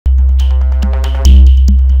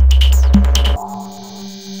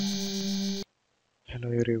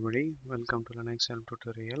everybody, welcome to the next help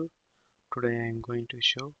tutorial. Today I am going to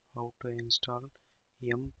show how to install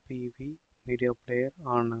MPV Media Player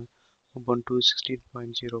on Ubuntu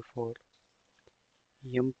 16.04.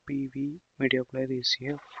 MPV Media Player is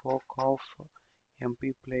a fork of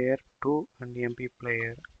MPlayer 2 and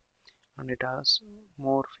MPplayer, and it has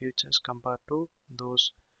more features compared to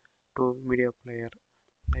those two media player.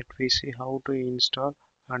 Let me see how to install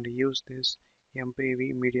and use this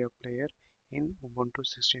MPV Media Player in Ubuntu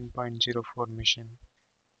 16.04 machine.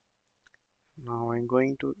 Now I'm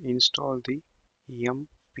going to install the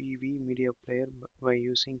MPV Media Player by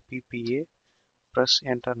using PPA. Press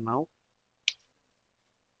enter now.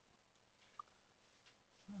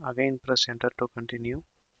 Again press enter to continue.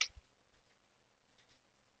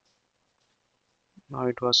 Now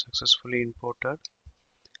it was successfully imported.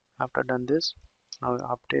 After done this, now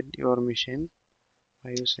update your machine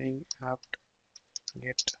by using apt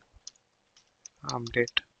get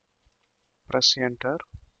update. Press enter.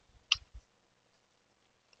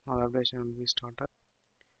 Now the updation will be started.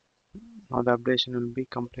 Now the updation will be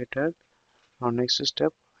completed. Now next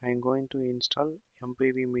step, I am going to install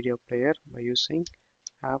MPV Media Player by using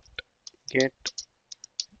apt get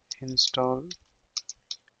install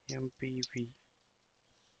MPV.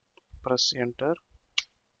 Press enter.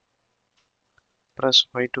 Press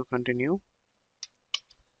Y to continue.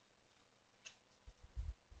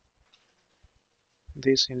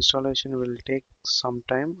 This installation will take some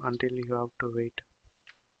time until you have to wait.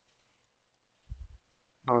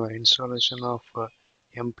 Now the installation of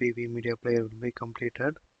MPV Media Player will be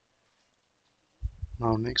completed.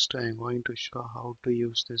 Now next I am going to show how to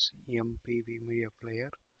use this MPV Media Player.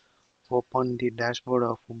 Open the dashboard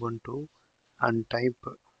of Ubuntu and type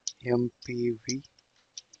MPV.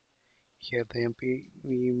 Here the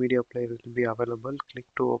MPV Media Player will be available. Click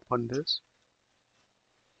to open this.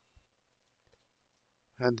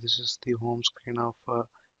 And this is the home screen of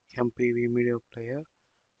MPV Media Player.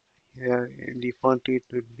 Here defaultly it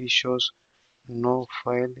will be shows no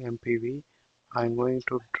file MPV. I'm going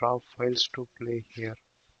to drop files to play here.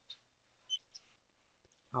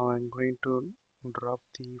 Now I'm going to drop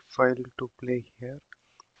the file to play here.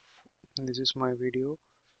 This is my video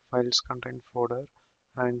files content folder.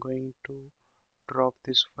 I'm going to drop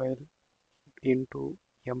this file into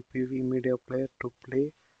MPV Media Player to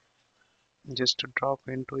play. Just drop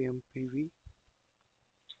into MPV.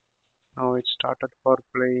 Now it started for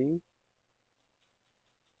playing.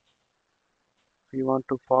 If you want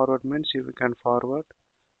to forward means you can forward.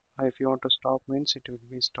 If you want to stop means it will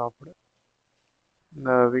be stopped.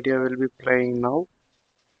 The video will be playing now.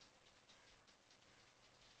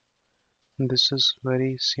 This is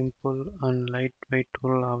very simple and lightweight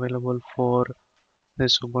tool available for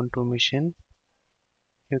this Ubuntu machine.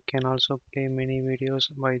 You can also play many videos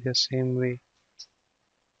by the same way.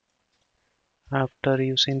 After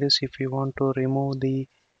using this, if you want to remove the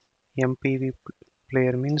MPV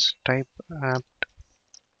player means type apt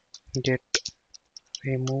get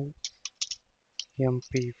remove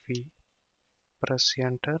MPV. Press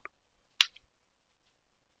enter.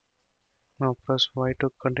 Now press Y to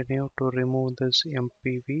continue to remove this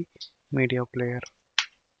MPV media player.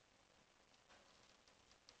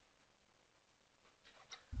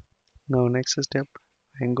 Now next step,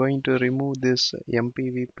 I am going to remove this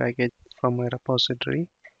MPV package from my repository.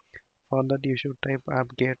 For that you should type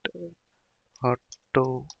apt-get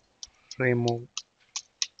auto remove.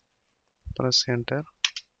 Press enter.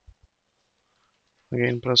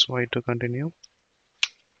 Again press Y to continue.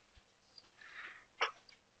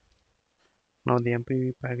 Now the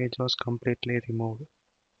MPV package was completely removed.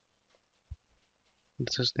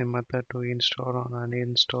 This is the method to install and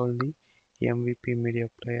uninstall the MVP Media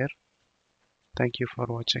Player. Thank you for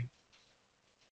watching.